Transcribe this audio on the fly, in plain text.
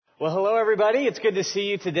Well, hello everybody. It's good to see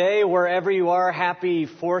you today, wherever you are. Happy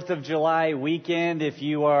 4th of July weekend. If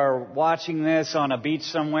you are watching this on a beach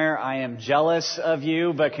somewhere, I am jealous of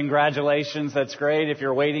you, but congratulations. That's great. If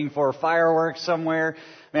you're waiting for fireworks somewhere,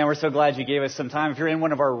 man, we're so glad you gave us some time. If you're in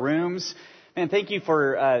one of our rooms, man, thank you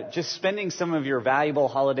for just spending some of your valuable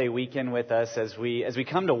holiday weekend with us as we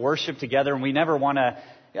come to worship together, and we never want to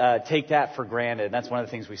take that for granted. That's one of the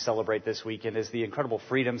things we celebrate this weekend is the incredible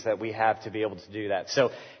freedoms that we have to be able to do that.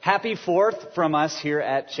 So happy 4th from us here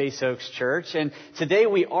at Chase Oaks Church. And today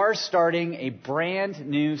we are starting a brand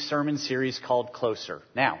new sermon series called Closer.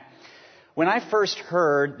 Now, when I first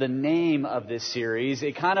heard the name of this series,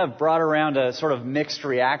 it kind of brought around a sort of mixed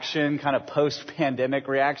reaction, kind of post-pandemic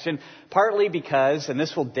reaction, partly because, and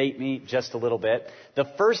this will date me just a little bit, the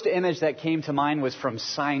first image that came to mind was from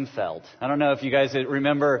Seinfeld. I don't know if you guys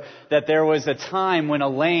remember that there was a time when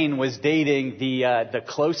Elaine was dating the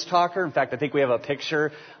close talker. In fact, I think we have a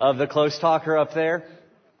picture of the close talker up there.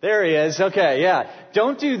 There he is. Okay, yeah.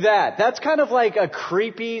 Don't do that. That's kind of like a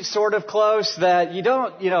creepy sort of close that you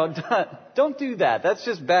don't do that. That's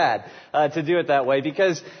just bad to do it that way,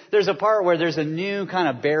 because there's a part where there's a new kind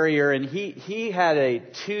of barrier, and he had a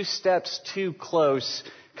 2 steps too close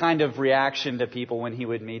kind of reaction to people when he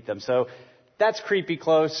would meet them. So that's creepy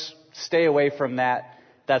close. Stay away from that.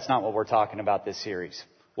 That's not what we're talking about this series.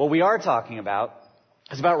 What we are talking about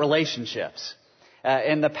is about relationships.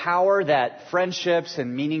 And the power that friendships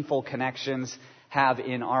and meaningful connections have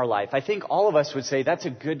in our life. I think all of us would say that's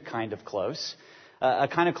a good kind of close, a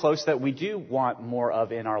kind of close that we do want more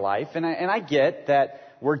of in our life. And I get that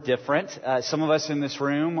we're different. Some of us in this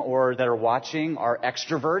room or that are watching are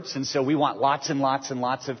extroverts, and so we want lots and lots and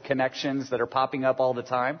lots of connections that are popping up all the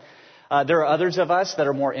time. There are others of us that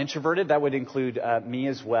are more introverted. That would include me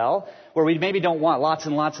as well, where we maybe don't want lots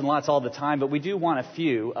and lots and lots all the time, but we do want a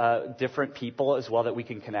few different people as well that we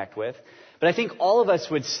can connect with. But I think all of us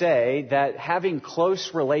would say that having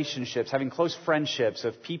close relationships, having close friendships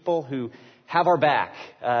of people who have our back,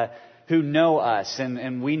 who know us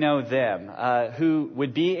and we know them, who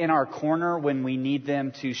would be in our corner when we need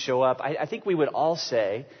them to show up, I think we would all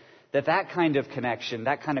say that kind of connection,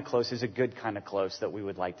 that kind of close is a good kind of close that we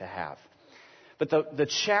would like to have. But the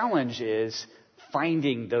challenge is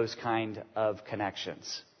finding those kind of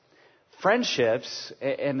connections. Friendships,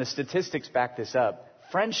 and the statistics back this up,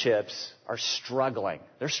 friendships are struggling.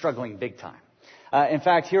 They're struggling big time. In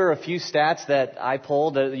fact, here are a few stats that I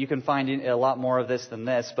pulled. You can find a lot more of this than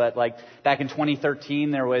this, but like back in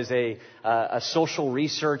 2013, there was a social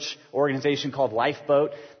research organization called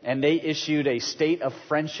Lifeboat, and they issued a State of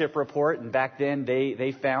Friendship report. And back then,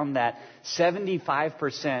 they found that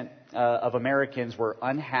 75% of Americans were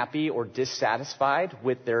unhappy or dissatisfied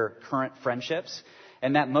with their current friendships,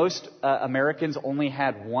 and that most Americans only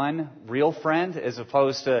had one real friend, as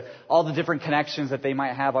opposed to all the different connections that they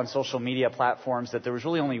might have on social media platforms, that there was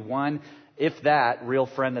really only one, if that, real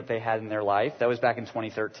friend that they had in their life. That was back in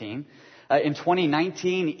 2013. In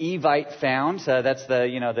 2019, Evite found, that's the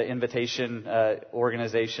invitation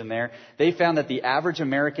organization there, they found that the average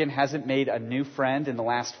American hasn't made a new friend in the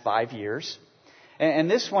last 5 years. And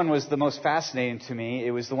this one was the most fascinating to me.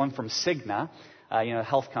 It was the one from Cigna.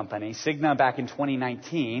 Health company. Cigna back in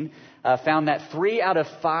 2019 found that 3 out of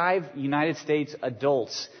 5 United States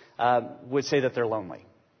adults would say that they're lonely.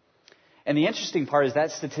 And the interesting part is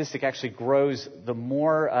that statistic actually grows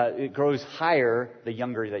it grows higher the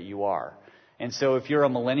younger that you are. And so if you're a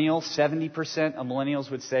millennial, 70% of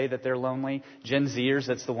millennials would say that they're lonely. Gen Zers,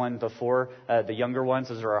 that's the one before the younger ones,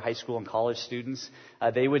 those are our high school and college students,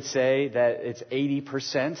 they would say that it's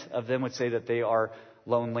 80% of them would say that they are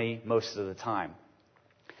lonely most of the time.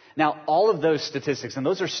 Now, all of those statistics, and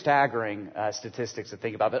those are staggering statistics to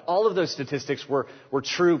think about, but all of those statistics were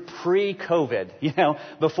true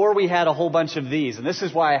pre-COVID, before we had a whole bunch of these. And this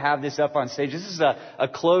is why I have this up on stage. This is a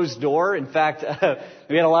closed door. In fact,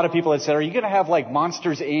 we had a lot of people that said, are you going to have like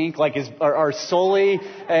Monsters, Inc., are Sully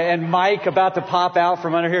and Mike about to pop out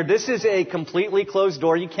from under here? This is a completely closed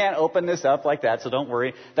door. You can't open this up like that, so don't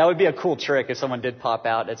worry. That would be a cool trick if someone did pop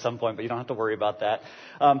out at some point, but you don't have to worry about that.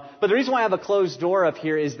 But the reason why I have a closed door up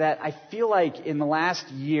here is that I feel like in the last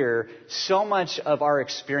year, so much of our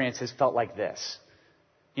experience has felt like this.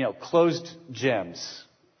 Closed gyms,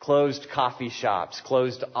 closed coffee shops,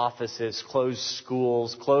 closed offices, closed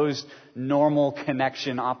schools, closed normal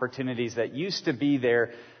connection opportunities that used to be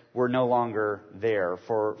there were no longer there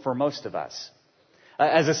for most of us.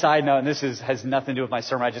 As a side note, and this has nothing to do with my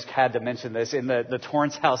sermon, I just had to mention this. In the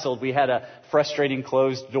Torrance household, we had a frustrating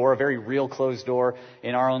closed door, a very real closed door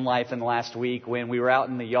in our own life in the last week when we were out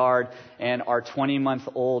in the yard and our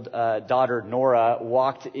 20-month-old daughter, Nora,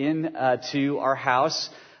 walked in to our house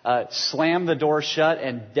slammed the door shut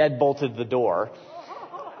and deadbolted the door.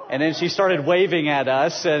 And then she started waving at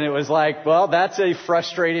us, and it was like, well, that's a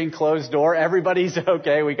frustrating closed door. Everybody's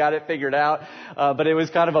okay. We got it figured out. But it was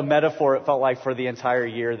kind of a metaphor, it felt like, for the entire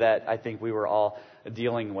year that I think we were all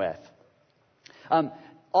dealing with.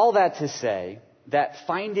 All that to say that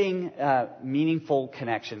finding meaningful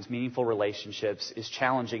connections, meaningful relationships is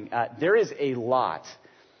challenging. There is a lot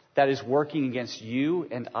that is working against you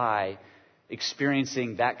and I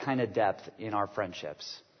experiencing that kind of depth in our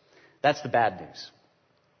friendships. That's the bad news.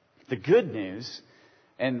 The good news,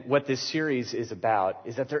 and what this series is about,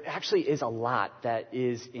 is that there actually is a lot that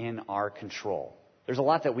is in our control. There's a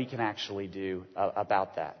lot that we can actually do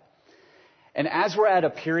about that. And as we're at a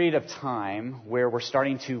period of time where we're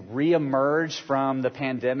starting to reemerge from the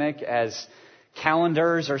pandemic, as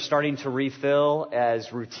calendars are starting to refill,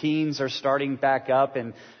 as routines are starting back up,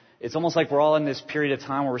 and it's almost like we're all in this period of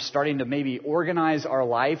time where we're starting to maybe organize our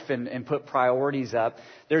life and put priorities up.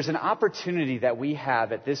 There's an opportunity that we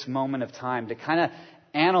have at this moment of time to kind of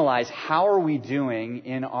analyze how are we doing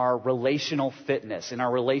in our relational fitness, in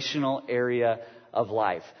our relational area of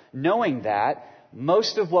life, knowing that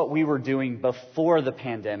most of what we were doing before the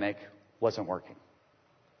pandemic wasn't working.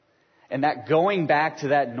 And that going back to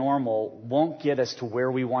that normal won't get us to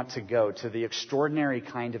where we want to go, to the extraordinary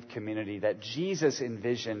kind of community that Jesus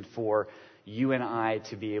envisioned for you and I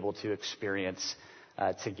to be able to experience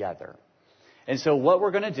together. And so what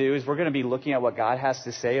we're going to do is we're going to be looking at what God has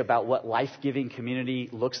to say about what life-giving community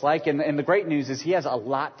looks like. And the great news is He has a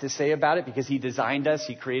lot to say about it because He designed us,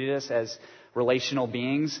 He created us as relational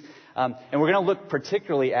beings. And we're going to look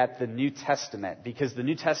particularly at the New Testament because the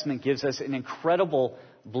New Testament gives us an incredible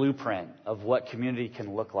blueprint of what community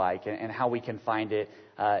can look like and how we can find it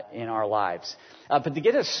in our lives. But to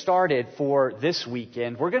get us started for this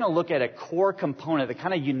weekend, we're going to look at a core component that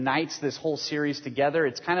kind of unites this whole series together.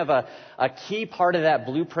 It's kind of a key part of that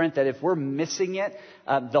blueprint that if we're missing it,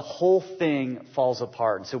 the whole thing falls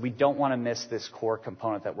apart. And so we don't want to miss this core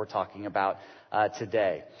component that we're talking about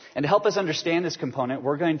today. And to help us understand this component,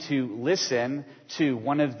 we're going to listen to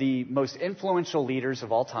one of the most influential leaders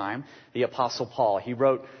of all time, the Apostle Paul. He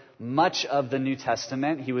wrote much of the New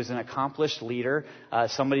Testament. He was an accomplished leader,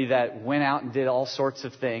 somebody that went out and did all sorts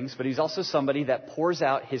of things, but he's also somebody that pours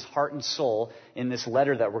out his heart and soul in this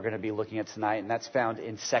letter that we're going to be looking at tonight, and that's found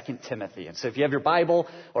in 2 Timothy. And so if you have your Bible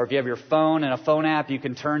or if you have your phone and a phone app, you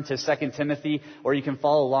can turn to 2 Timothy or you can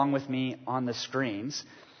follow along with me on the screens.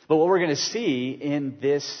 But what we're going to see in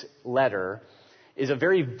this letter is a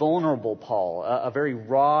very vulnerable Paul, a very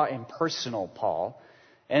raw and personal Paul.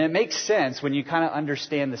 And it makes sense when you kind of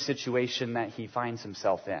understand the situation that he finds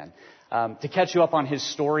himself in. To catch you up on his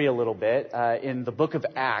story a little bit, in the book of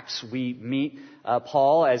Acts, we meet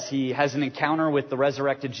Paul as he has an encounter with the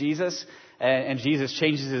resurrected Jesus, and Jesus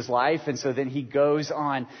changes his life. And so then he goes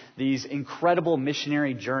on these incredible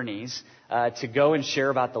missionary journeys to go and share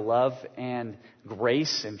about the love and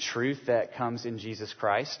grace and truth that comes in Jesus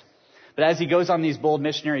Christ. But as he goes on these bold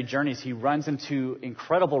missionary journeys, he runs into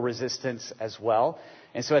incredible resistance as well.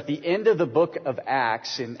 And so at the end of the book of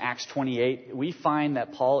Acts, in Acts 28, we find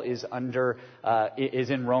that Paul is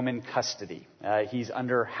in Roman custody. He's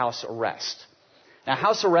under house arrest. Now,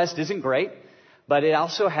 house arrest isn't great, but it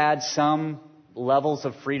also had some levels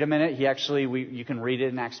of freedom in it. He actually, you can read it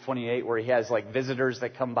in Acts 28, where he has like visitors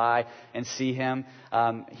that come by and see him.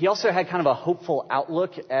 He also had kind of a hopeful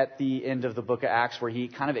outlook at the end of the book of Acts, where he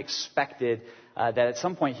kind of expected that at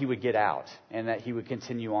some point he would get out and that he would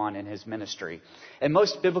continue on in his ministry. And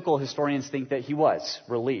most biblical historians think that he was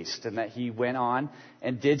released and that he went on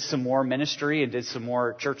and did some more ministry and did some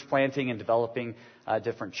more church planting and developing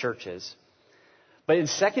different churches. But in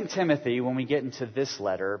 2 Timothy, when we get into this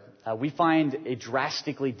letter, we find a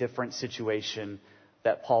drastically different situation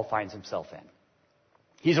that Paul finds himself in.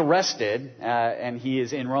 He's arrested and he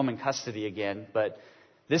is in Roman custody again, but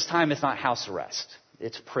this time it's not house arrest,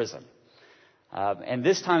 it's prison. And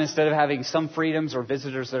this time, instead of having some freedoms or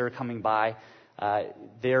visitors that are coming by,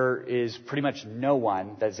 there is pretty much no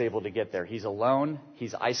one that's able to get there. He's alone.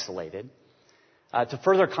 He's isolated. To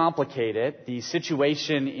further complicate it, the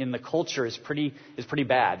situation in the culture is pretty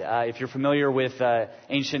bad. If you're familiar with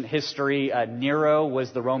ancient history, Nero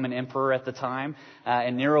was the Roman emperor at the time,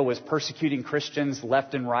 and Nero was persecuting Christians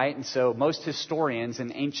left and right. And so most historians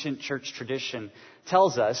in ancient church tradition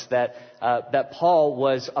tells us that Paul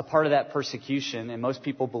was a part of that persecution, and most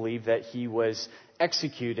people believe that he was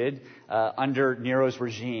executed under Nero's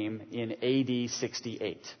regime in AD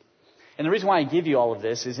 68. And the reason why I give you all of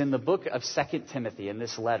this is in the book of 2 Timothy, in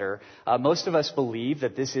this letter, most of us believe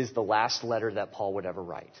that this is the last letter that Paul would ever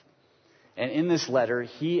write. And in this letter,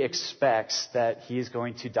 he expects that he is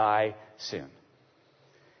going to die soon.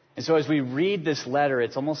 And so as we read this letter,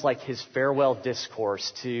 it's almost like his farewell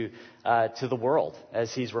discourse to the world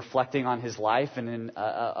as he's reflecting on his life and in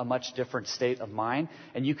a much different state of mind.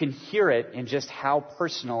 And you can hear it in just how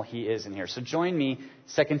personal he is in here. So join me,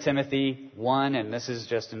 2 Timothy 1, and this is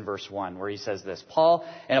just in verse 1, where he says this. Paul,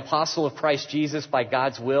 an apostle of Christ Jesus by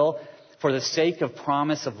God's will, for the sake of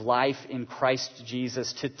promise of life in Christ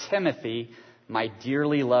Jesus, to Timothy, my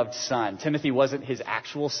dearly loved son. Timothy wasn't his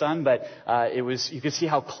actual son, but you could see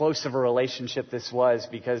how close of a relationship this was,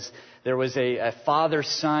 because there was a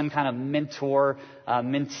father-son kind of mentor,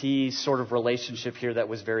 mentee sort of relationship here that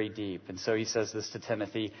was very deep. And so he says this to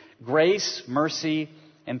Timothy: grace, mercy,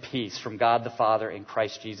 and peace from God the Father and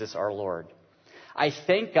Christ Jesus our Lord. I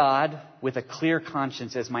thank God with a clear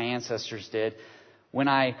conscience, as my ancestors did, when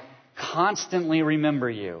I constantly remember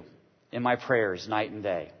you in my prayers night and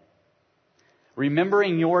day.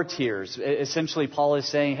 Remembering your tears. Essentially, Paul is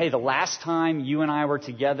saying, hey, the last time you and I were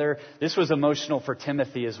together, this was emotional for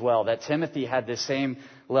Timothy as well, that Timothy had this same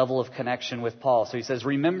level of connection with Paul. So he says,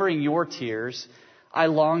 remembering your tears, I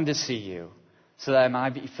long to see you so that I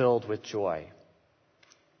might be filled with joy.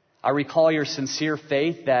 I recall your sincere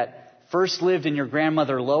faith that first lived in your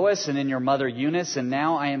grandmother Lois and in your mother Eunice, and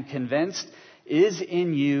now I am convinced is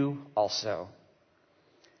in you also.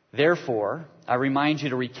 Therefore, I remind you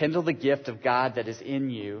to rekindle the gift of God that is in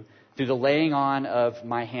you through the laying on of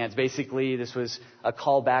my hands. Basically, this was a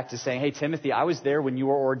call back to saying, hey, Timothy, I was there when you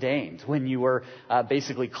were ordained, when you were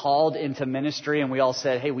basically called into ministry, and we all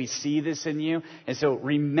said, hey, we see this in you. And so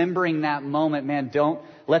remembering that moment, man, don't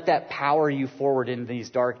let that power you forward in these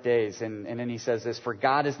dark days. And then he says this, for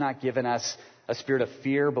God has not given us a spirit of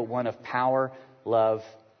fear, but one of power, love,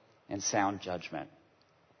 and sound judgment.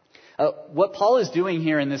 What Paul is doing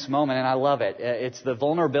here in this moment, and I love it, it's the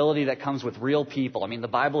vulnerability that comes with real people. I mean, the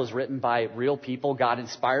Bible is written by real people. God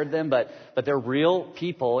inspired them, but they're real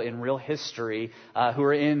people in real history who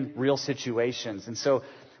are in real situations. And so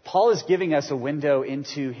Paul is giving us a window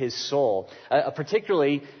into his soul,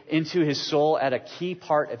 particularly into his soul at a key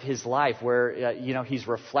part of his life where, he's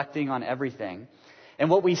reflecting on everything. And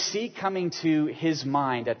what we see coming to his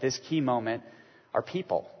mind at this key moment are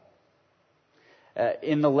people.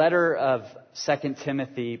 In the letter of 2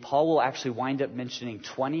 Timothy, Paul will actually wind up mentioning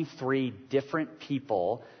 23 different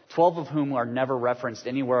people, 12 of whom are never referenced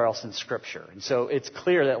anywhere else in Scripture. And so it's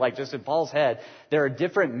clear that, just in Paul's head, there are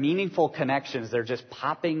different meaningful connections that are just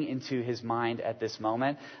popping into his mind at this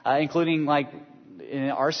moment, including, in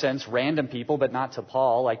our sense, random people, but not to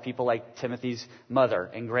Paul, like people like Timothy's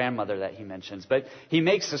mother and grandmother that he mentions. But he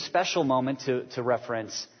makes a special moment to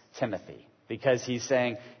reference Timothy, because he's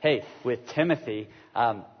saying, hey, with Timothy,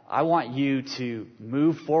 I want you to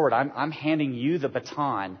move forward. I'm handing you the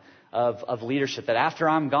baton of leadership, that after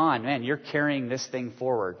I'm gone, man, you're carrying this thing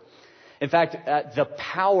forward. In fact, the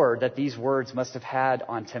power that these words must have had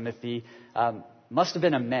on Timothy must have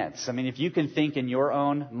been immense. I mean, if you can think in your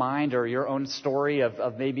own mind or your own story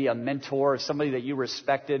of maybe a mentor or somebody that you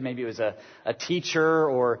respected, maybe it was a teacher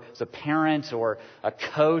or it was a parent or a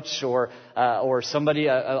coach or somebody,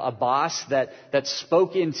 a boss that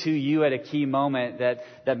spoke into you at a key moment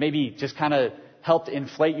that maybe just kind of helped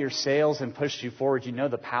inflate your sails and pushed you forward. You know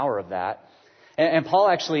the power of that. And Paul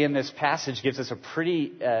actually in this passage gives us a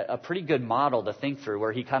pretty good model to think through,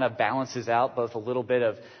 where he kind of balances out both a little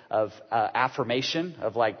bit of affirmation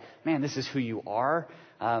of man, this is who you are.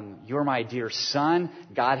 You're my dear son.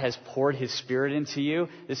 God has poured His Spirit into you.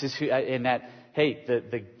 This is who, in that, hey,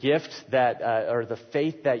 the gift that or the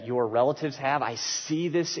faith that your relatives have. I see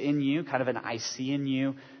this in you, kind of an I see in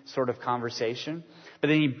you sort of conversation. But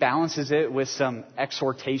then he balances it with some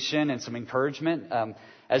exhortation and some encouragement.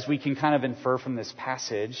 As we can kind of infer from this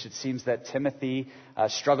passage, it seems that Timothy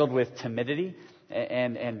struggled with timidity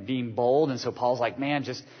and being bold. And so Paul's like, man,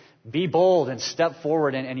 just be bold and step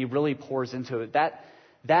forward. And he really pours into it.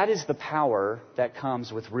 That is the power that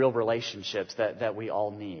comes with real relationships that we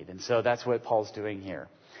all need. And so that's what Paul's doing here.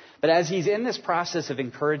 But as he's in this process of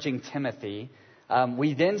encouraging Timothy,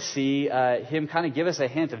 we then see him kind of give us a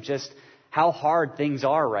hint of just how hard things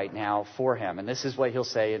are right now for him. And this is what he'll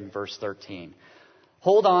say in verse 13.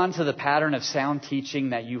 Hold on to the pattern of sound teaching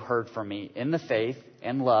that you heard from me in the faith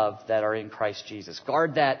and love that are in Christ Jesus.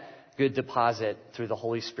 Guard that good deposit through the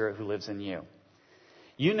Holy Spirit who lives in you.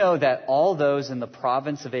 You know that all those in the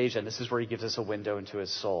province of Asia, and this is where he gives us a window into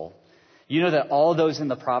his soul. You know that all those in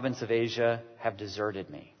the province of Asia have deserted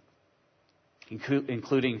me,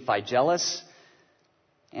 including Phygelus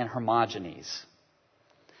and Hermogenes.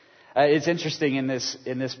 It's interesting in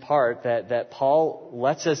this part that Paul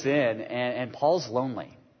lets us in, and Paul's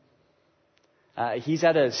lonely. He's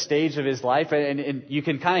at a stage of his life, and you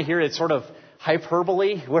can kind of hear it sort of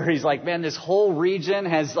hyperbole, where he's like, man, this whole region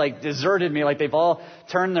has like deserted me, like they've all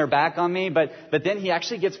turned their back on me. But then he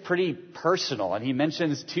actually gets pretty personal, and he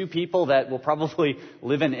mentions two people that will probably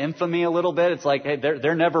live in infamy a little bit. It's like, hey,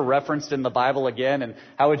 they're never referenced in the Bible again. And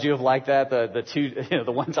how would you have liked that? The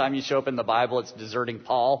one time you show up in the Bible, it's deserting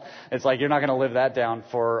Paul. It's like, you're not going to live that down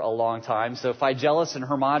for a long time. So Phygelus and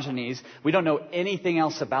Hermogenes, we don't know anything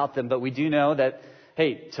else about them, but we do know that,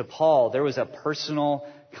 hey, to Paul, there was a personal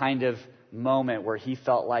kind of moment where he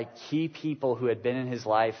felt like key people who had been in his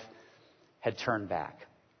life had turned back.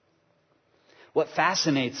 What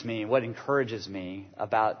fascinates me, what encourages me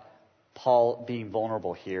about Paul being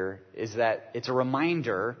vulnerable here is that it's a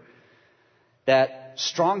reminder that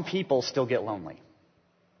strong people still get lonely.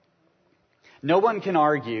 No one can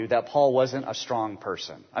argue that Paul wasn't a strong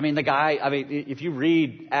person. I mean, if you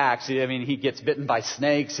read Acts, he gets bitten by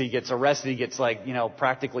snakes, he gets arrested, he gets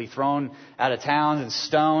practically thrown out of town and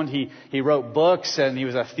stoned. He wrote books, and he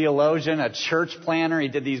was a theologian, a church planner. He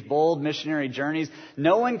did these bold missionary journeys.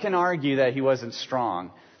 No one can argue that he wasn't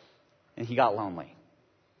strong, and he got lonely.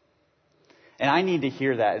 And I need to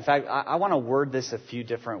hear that. In fact, I want to word this a few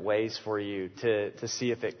different ways for you to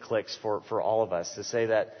see if it clicks for all of us, to say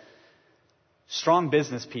that strong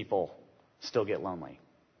business people still get lonely.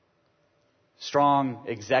 Strong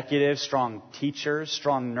executives, strong teachers,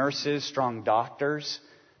 strong nurses, strong doctors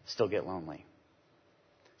still get lonely.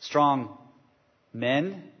 Strong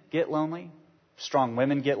men get lonely. Strong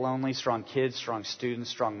women get lonely. Strong kids, strong students,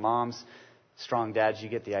 strong moms, strong dads, you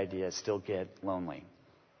get the idea, still get lonely.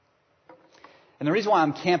 And the reason why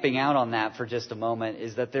I'm camping out on that for just a moment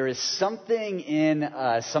is that there is something in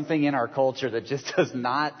our culture that just does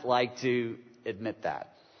not like to admit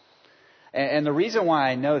that. And the reason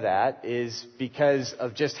why I know that is because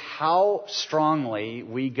of just how strongly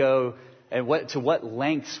we go and to what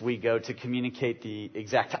lengths we go to communicate the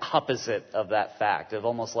exact opposite of that fact, of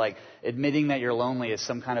almost like admitting that you're lonely is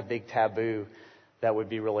some kind of big taboo that would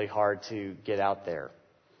be really hard to get out there.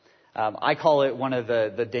 I call it one of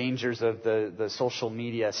the dangers of the social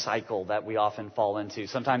media cycle that we often fall into.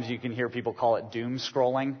 Sometimes you can hear people call it doom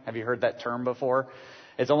scrolling. Have you heard that term before?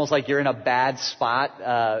 It's almost like you're in a bad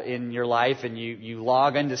spot in your life, and you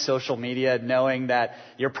log into social media knowing that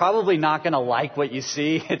you're probably not going to like what you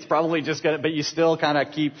see. It's probably just going to, but you still kind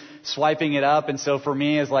of keep swiping it up. And so for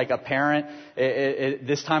me as like a parent,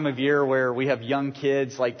 this time of year where we have young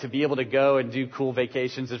kids, like to be able to go and do cool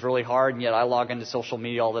vacations is really hard. And yet I log into social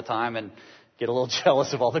media all the time and get a little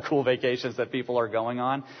jealous of all the cool vacations that people are going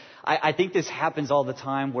on. I think this happens all the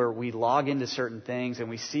time where we log into certain things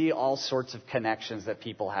and we see all sorts of connections that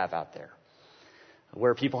people have out there.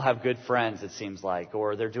 Where people have good friends, it seems like,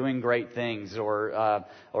 or they're doing great things, or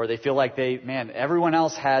they feel like everyone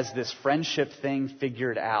else has this friendship thing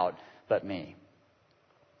figured out but me.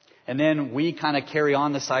 And then we kind of carry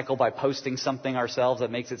on the cycle by posting something ourselves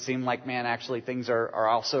that makes it seem like, actually things are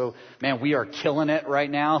also, we are killing it right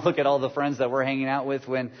now. Look at all the friends that we're hanging out with,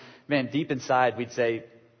 when, deep inside we'd say,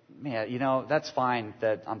 that's fine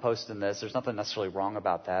that I'm posting this. There's nothing necessarily wrong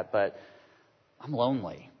about that, but I'm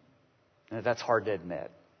lonely. And that's hard to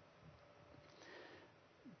admit.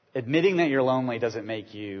 Admitting that you're lonely doesn't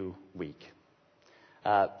make you weak.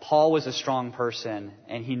 Paul was a strong person,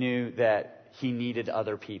 and he knew that he needed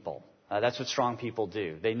other people. That's what strong people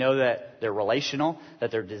do. They know that they're relational,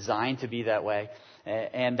 that they're designed to be that way,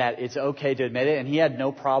 and that it's okay to admit it. And he had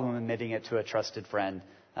no problem admitting it to a trusted friend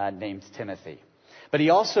named Timothy. But he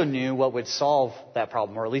also knew what would solve that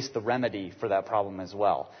problem, or at least the remedy for that problem as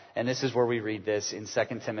well. And this is where we read this in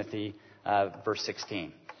 2 Timothy verse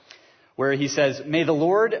 16, where he says, "May the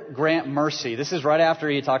Lord grant mercy." This is right after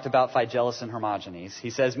he talked about Phygelus and Hermogenes.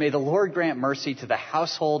 He says, "May the Lord grant mercy to the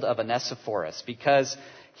household of Onesiphorus, because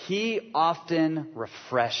he often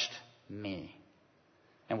refreshed me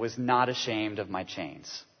and was not ashamed of my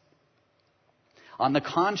chains. On the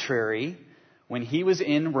contrary, when he was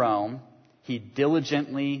in Rome, he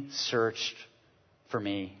diligently searched for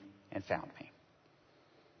me and found me."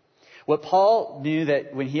 What Paul knew,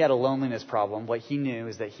 that when he had a loneliness problem, what he knew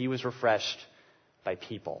is that he was refreshed by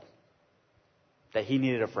people, that he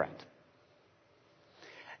needed a friend.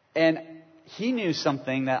 And he knew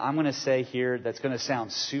something that I'm going to say here that's going to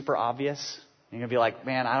sound super obvious. You're going to be like,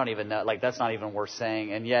 I don't even know, that's not even worth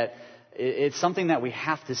saying. And yet it's something that we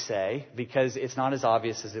have to say because it's not as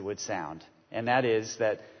obvious as it would sound. And that is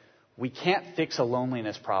that we can't fix a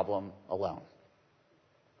loneliness problem alone.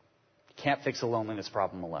 Can't fix a loneliness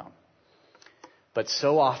problem alone. But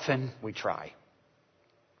so often we try.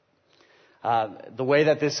 The way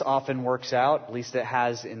that this often works out, at least it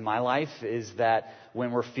has in my life, is that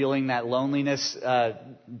when we're feeling that loneliness,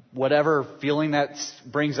 whatever feeling that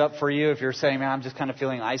brings up for you, if you're saying, man, I'm just kind of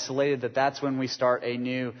feeling isolated, that's when we start a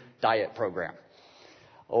new diet program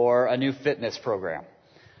or a new fitness program.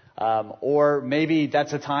 Or maybe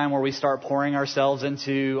that's a time where we start pouring ourselves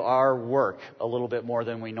into our work a little bit more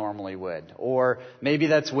than we normally would. Or maybe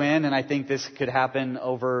that's when, and I think this could happen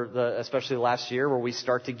especially last year, where we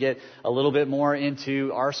start to get a little bit more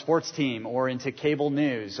into our sports team or into cable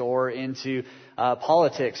news or into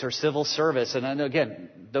politics or civil service. And again,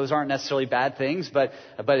 those aren't necessarily bad things, but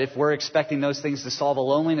if we're expecting those things to solve a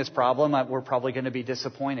loneliness problem, we're probably going to be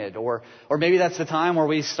disappointed. Or maybe that's the time where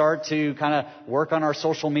we start to kind of work on our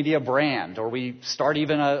social media brand, or we start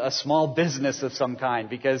even a small business of some kind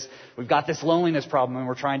because we've got this loneliness problem and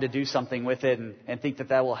we're trying to do something with it and think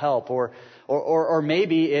that will help. Or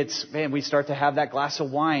maybe it's, man, we start to have that glass of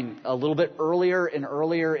wine a little bit earlier and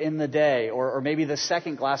earlier in the day, or maybe the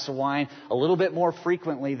second glass of wine a little bit more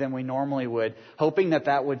frequently than we normally would, hoping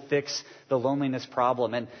that would fix the loneliness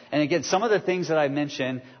problem. And again, some of the things that I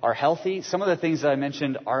mentioned are healthy. Some of the things that I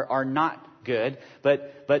mentioned are not good,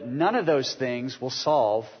 but none of those things will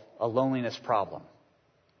solve a loneliness problem.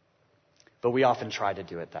 But we often try to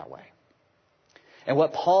do it that way. And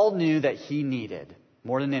what Paul knew that he needed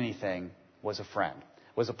more than anything was a friend,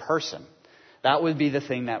 was a person. That would be the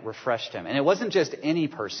thing that refreshed him. And it wasn't just any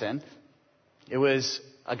person. It was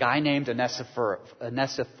a guy named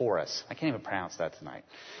Onesiphorus. I can't even pronounce that tonight.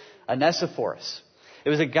 Onesiphorus. It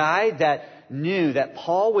was a guy that knew that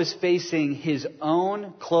Paul was facing his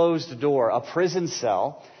own closed door, a prison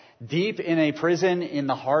cell, deep in a prison in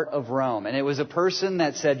the heart of Rome. And it was a person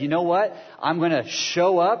that said, you know what? I'm going to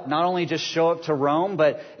show up, not only just show up to Rome,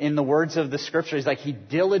 but in the words of the scripture, he's like, he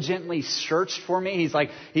diligently searched for me. He's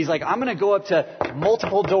like, I'm going to go up to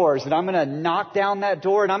multiple doors and I'm going to knock down that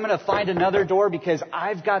door and I'm going to find another door because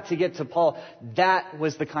I've got to get to Paul. That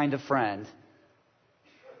was the kind of friend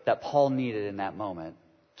that Paul needed in that moment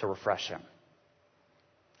to refresh him.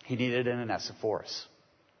 He needed an Onesiphorus.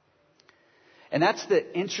 And that's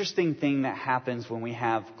the interesting thing that happens when we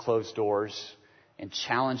have closed doors and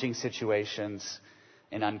challenging situations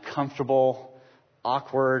and uncomfortable,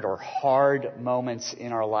 awkward, or hard moments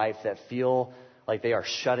in our life that feel like they are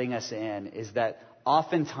shutting us in, is that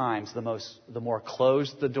oftentimes the more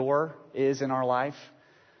closed the door is in our life,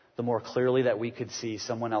 the more clearly that we could see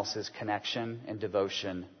someone else's connection and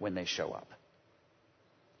devotion when they show up.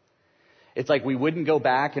 It's like we wouldn't go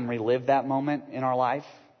back and relive that moment in our life,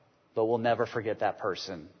 but we'll never forget that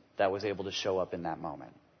person that was able to show up in that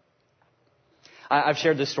moment. I've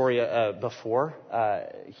shared this story before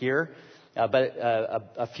here, but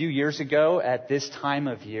a few years ago at this time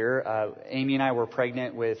of year, Amy and I were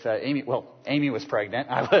pregnant with Amy was pregnant.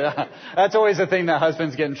 That's always the thing that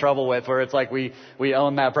husbands get in trouble with, where it's like we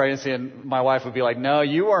own that pregnancy, and my wife would be like, "No,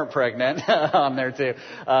 you weren't pregnant." On there too.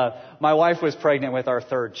 My wife was pregnant with our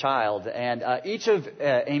third child, and each of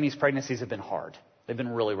Amy's pregnancies have been hard. They've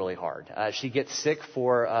been really, really hard. She gets sick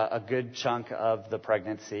for a good chunk of the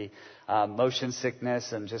pregnancy, motion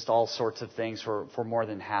sickness and just all sorts of things for more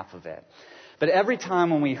than half of it. But every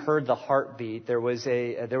time when we heard the heartbeat, there was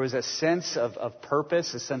a sense of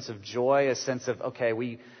purpose, a sense of joy, a sense of, okay,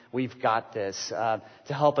 we've got this, to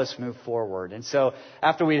help us move forward. And so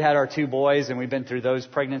after we'd had our two boys and we'd been through those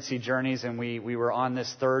pregnancy journeys and we were on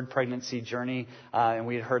this third pregnancy journey, and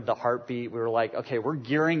we had heard the heartbeat, we were like, okay, we're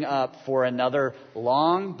gearing up for another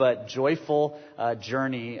long but joyful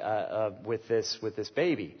journey with this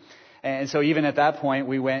baby. And so even at that point,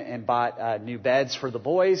 we went and bought new beds for the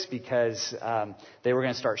boys because they were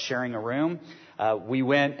going to start sharing a room. We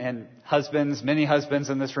went, and many husbands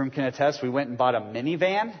in this room can attest, we went and bought a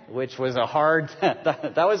minivan, which was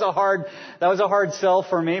that was a hard sell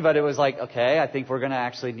for me, but it was like, okay, I think we're going to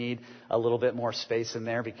actually need a little bit more space in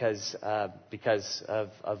there because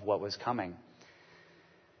of what was coming.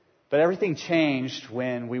 But everything changed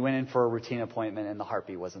when we went in for a routine appointment and the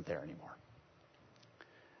heartbeat wasn't there anymore.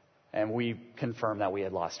 And we confirmed that we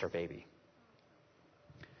had lost our baby.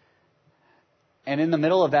 And in the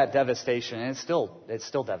middle of that devastation, and it's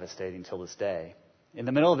still devastating till this day, in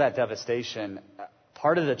the middle of that devastation,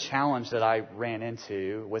 part of the challenge that I ran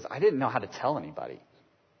into was I didn't know how to tell anybody.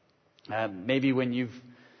 Maybe when you've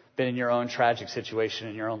been in your own tragic situation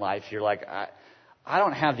in your own life, you're like, I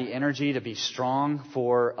don't have the energy to be strong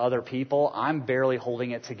for other people. I'm barely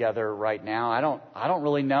holding it together right now. I don't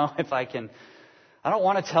really know if I can. I don't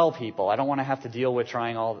want to tell people. I don't want to have to deal with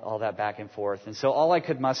trying all that back and forth. And so all I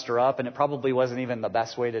could muster up, and it probably wasn't even the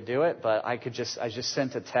best way to do it, but I just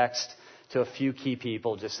sent a text to a few key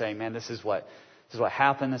people just saying, man, this is what this is what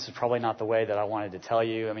happened. This is probably not the way that I wanted to tell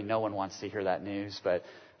you. I mean, no one wants to hear that news, but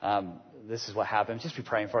this is what happened. Just be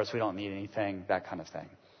praying for us. We don't need anything, that kind of thing.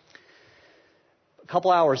 A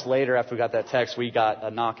couple hours later, after we got that text, we got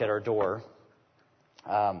a knock at our door.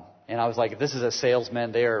 And I was like, if this is a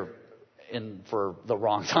salesman, they're in for the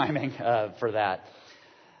wrong timing for that.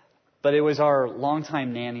 But it was our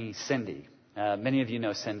longtime nanny, Cindy. Many of you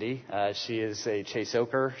know Cindy. She is a Chase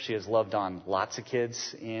Oker. She has loved on lots of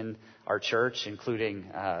kids in our church, including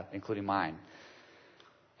mine.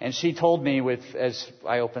 And she told me as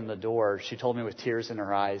I opened the door, she told me with tears in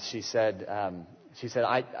her eyes, she said,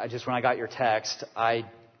 I just, when I got your text, I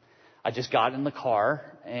just got in the car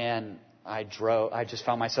and I just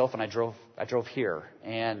found myself and I drove here.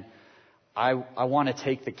 And I want to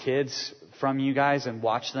take the kids from you guys and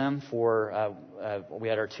watch them for, we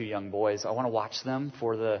had our 2 young boys. I want to watch them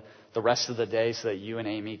for the rest of the day so that you and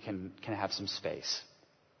Amy can have some space.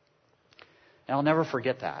 And I'll never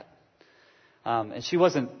forget that. And she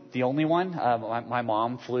wasn't the only one. My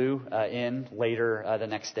mom flew in later the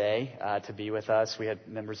next day to be with us. We had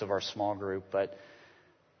members of our small group, but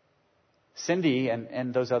Cindy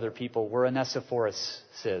and those other people were Onesiphorus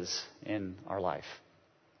in our life.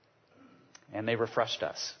 And they refreshed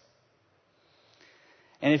us.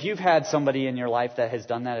 And if you've had somebody in your life that has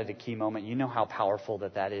done that at a key moment, you know how powerful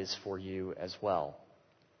that is for you as well.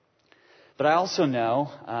 But I also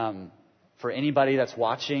know, for anybody that's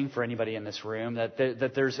watching, for anybody in this room,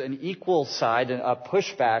 that there's an equal side, a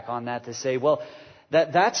pushback on that to say, well,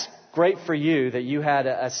 that's great for you that you had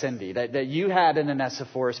a Cindy, that you had an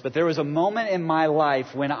Onesiphorus, but there was a moment in my life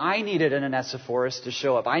when I needed an Onesiphorus to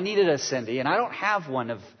show up. I needed a Cindy, and I don't have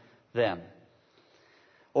one of them.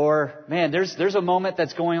 Or, man, there's a moment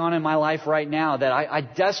that's going on in my life right now that I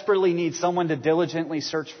desperately need someone to diligently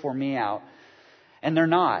search for me out, and they're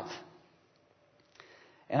not.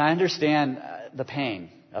 And I understand the pain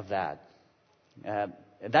of that.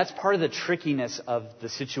 That's part of the trickiness of the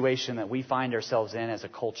situation that we find ourselves in as a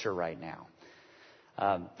culture right now.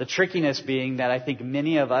 The trickiness being that I think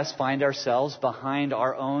many of us find ourselves behind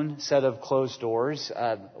our own set of closed doors.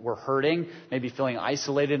 We're hurting, maybe feeling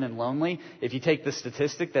isolated and lonely. If you take the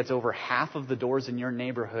statistic, that's over half of the doors in your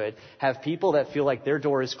neighborhood have people that feel like their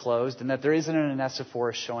door is closed and that there isn't an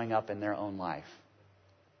Onesiphorus showing up in their own life.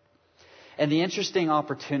 And the interesting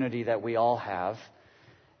opportunity that we all have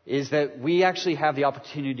is that we actually have the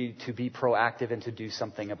opportunity to be proactive and to do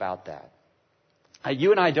something about that.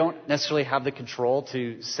 You and I don't necessarily have the control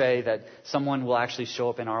to say that someone will actually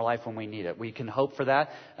show up in our life when we need it. We can hope for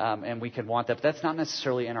that, and we can want that, but that's not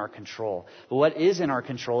necessarily in our control. But what is in our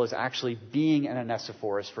control is actually being an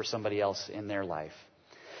Onesiphorus for somebody else in their life.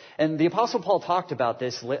 And the Apostle Paul talked about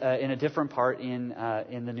this in a different part in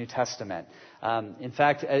the New Testament. In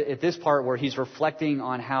fact, at this part where he's reflecting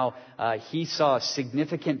on how he saw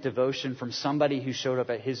significant devotion from somebody who showed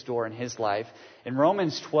up at his door in his life, in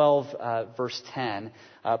Romans 12, verse 10,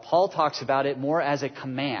 Paul talks about it more as a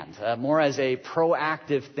command, more as a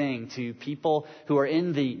proactive thing to people who are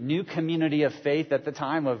in the new community of faith at the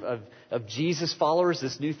time of Jesus followers,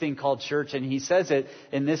 this new thing called church. And he says it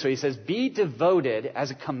in this way. He says, be devoted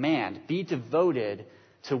as a command. Be devoted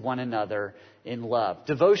to one another in love.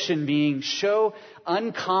 Devotion being show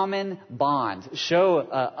uncommon bond, show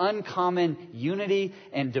uncommon unity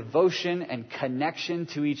and devotion and connection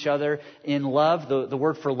to each other in love. The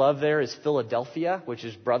word for love there is Philadelphia, which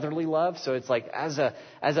is brotherly love. So it's like as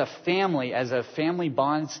a family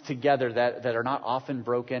bonds together that are not often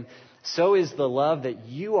broken, so is the love that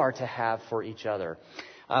you are to have for each other.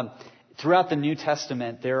 Throughout the New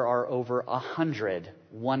Testament, there are over 100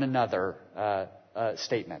 one another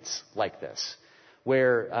statements like this,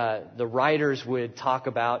 where the writers would talk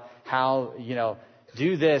about how,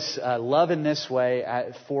 do this, love in this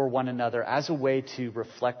way for one another as a way to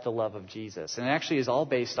reflect the love of Jesus. And it actually is all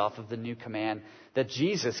based off of the new command that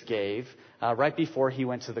Jesus gave right before he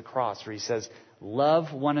went to the cross, where he says,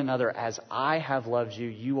 love one another as I have loved you,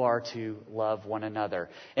 you are to love one another.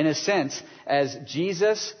 In a sense, as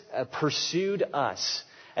Jesus pursued us,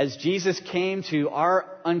 as Jesus came to our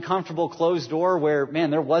uncomfortable closed door where,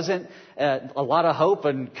 there wasn't a lot of hope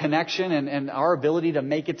and connection and our ability to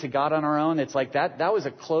make it to God on our own. It's like that was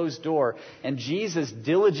a closed door. And Jesus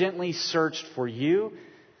diligently searched for you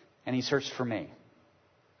and he searched for me.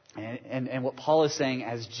 And what Paul is saying,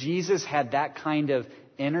 as Jesus had that kind of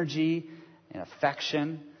energy and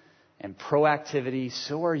affection and proactivity,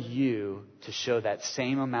 so are you to show that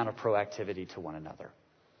same amount of proactivity to one another.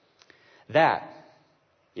 That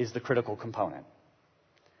is the critical component.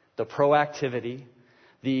 The proactivity,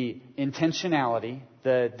 the intentionality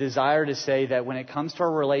the desire to say that when it comes to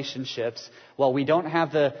our relationships, while we don't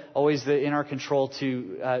have always in our control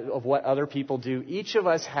of what other people do, each of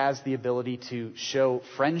us has the ability to show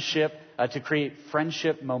friendship, to create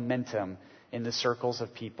friendship momentum in the circles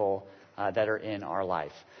of people that are in our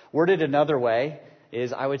life. Worded another way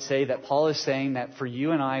is, I would say that Paul is saying that for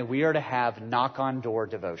you and I, we are to have knock-on-door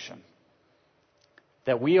devotion.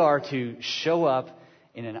 That we are to show up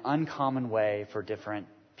in an uncommon way for different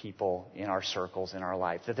people in our circles, in our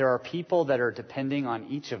life. That there are people that are depending on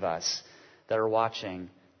each of us that are watching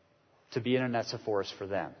to be an Onesiphorus for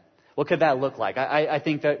them. What could that look like? I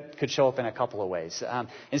think that could show up in a couple of ways.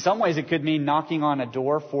 In some ways, it could mean knocking on a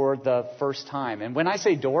door for the first time. And when I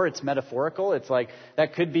say door, it's metaphorical. It's like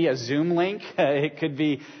that could be a Zoom link. It could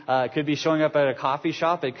be showing up at a coffee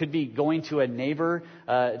shop. It could be going to a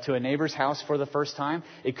neighbor's house for the first time.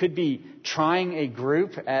 It could be trying a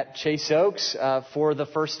group at Chase Oaks for the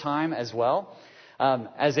first time as well.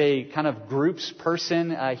 As a kind of groups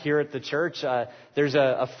person here at the church, there's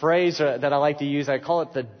a phrase that I like to use. I call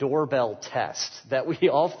it the doorbell test that we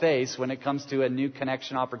all face when it comes to a new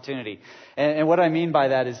connection opportunity. And what I mean by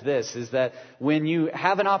that is that when you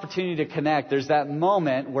have an opportunity to connect, there's that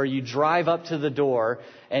moment where you drive up to the door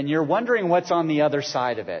and you're wondering what's on the other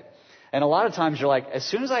side of it. And a lot of times you're like, as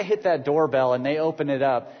soon as I hit that doorbell and they open it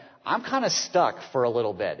up, I'm kind of stuck for a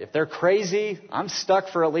little bit. If they're crazy, I'm stuck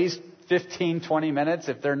for at least 15, 20 minutes.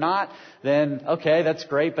 If they're not, then okay, that's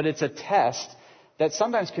great. But it's a test that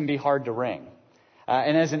sometimes can be hard to ring.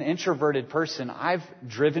 And as an introverted person, I've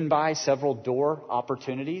driven by several door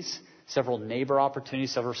opportunities, several neighbor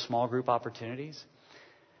opportunities, several small group opportunities.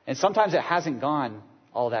 And sometimes it hasn't gone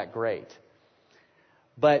all that great.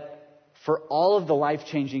 But for all of the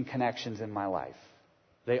life-changing connections in my life,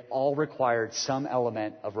 they all required some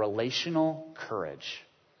element of relational courage.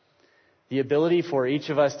 The ability for each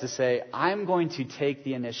of us to say, I'm going to take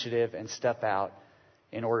the initiative and step out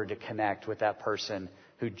in order to connect with that person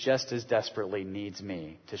who just as desperately needs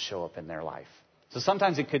me to show up in their life. So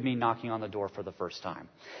sometimes it could mean knocking on the door for the first time.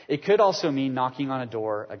 It could also mean knocking on a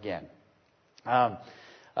door again.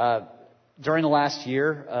 During the last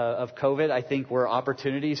year of COVID, I think were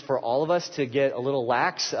opportunities for all of us to get a little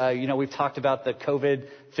lax. We've talked about the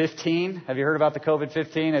COVID-15. Have you heard about the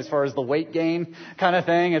COVID-15 as far as the weight gain kind of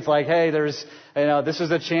thing? It's like, hey, this was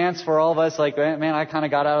a chance for all of us. Like, man, I kind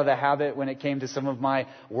of got out of the habit when it came to some of my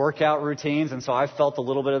workout routines. And so I felt a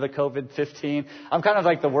little bit of the COVID-15. I'm kind of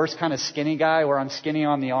like the worst kind of skinny guy where I'm skinny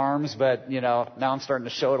on the arms, but, now I'm starting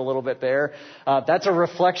to show it a little bit there. That's a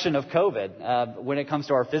reflection of COVID when it comes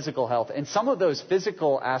to our physical health. And some of those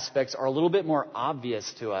physical aspects are a little bit more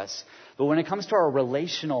obvious to us. But when it comes to our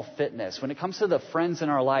relational fitness, when it comes to the friends in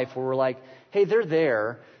our life where we're like, hey, they're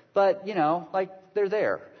there, but, they're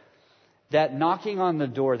there. That knocking on the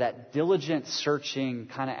door, that diligent searching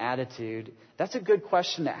kind of attitude, that's a good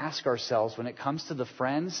question to ask ourselves when it comes to the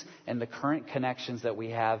friends and the current connections that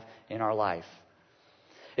we have in our life.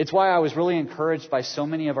 It's why I was really encouraged by so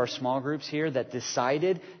many of our small groups here that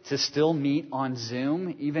decided to still meet on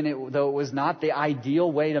Zoom, though it was not the ideal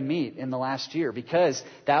way to meet in the last year, because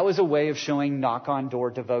that was a way of showing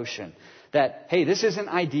knock-on-door devotion. That, hey, this isn't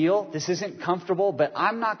ideal, this isn't comfortable, but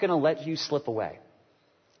I'm not going to let you slip away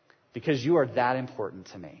because you are that important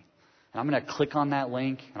to me. And I'm going to click on that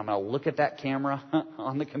link, and I'm going to look at that camera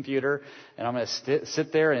on the computer, and I'm going to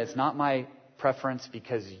sit there, and it's not my preference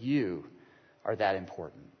because you are that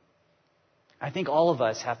important. I think all of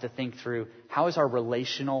us have to think through, how is our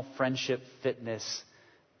relational friendship fitness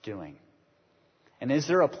doing? And is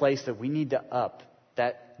there a place that we need to up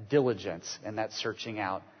that diligence and that searching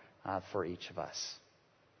out for each of us?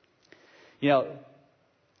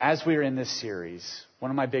 As we are in this series,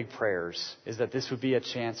 one of my big prayers is that this would be a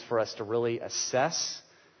chance for us to really assess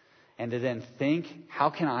and to then think,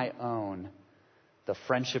 how can I own the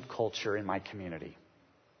friendship culture in my community?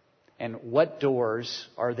 And what doors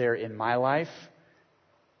are there in my life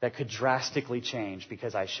that could drastically change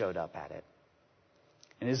because I showed up at it?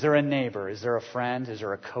 And is there a neighbor? Is there a friend? Is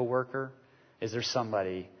there a coworker? Is there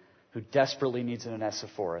somebody who desperately needs an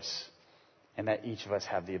Onesiphorus? And that each of us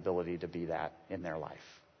have the ability to be that in their life.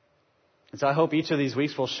 And so I hope each of these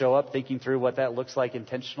weeks will show up thinking through what that looks like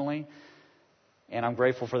intentionally. And I'm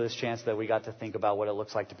grateful for this chance that we got to think about what it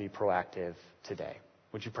looks like to be proactive today.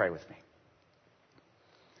 Would you pray with me?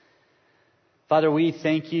 Father, we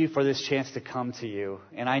thank you for this chance to come to you.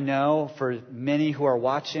 And I know for many who are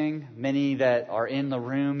watching, many that are in the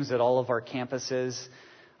rooms at all of our campuses,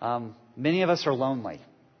 many of us are lonely.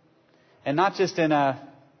 And not just in a,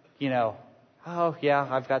 oh yeah,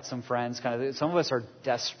 I've got some friends kind of. Some of us are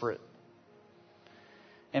desperate.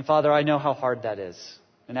 And Father, I know how hard that is.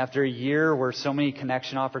 And after a year where so many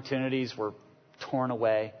connection opportunities were torn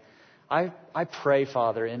away, I pray,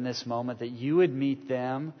 Father, in this moment that you would meet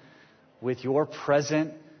them with your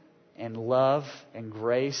present and love and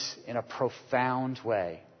grace in a profound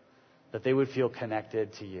way, that they would feel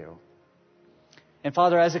connected to you. And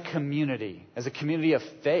Father, as a community of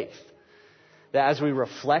faith, that as we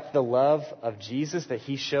reflect the love of Jesus that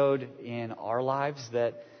he showed in our lives,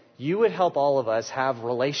 that you would help all of us have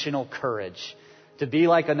relational courage to be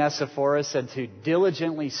like Onesiphorus and to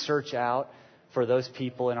diligently search out for those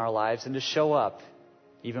people in our lives and to show up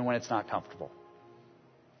even when it's not comfortable.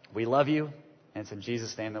 We love you, and it's in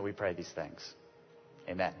Jesus' name that we pray these things.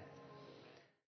 Amen.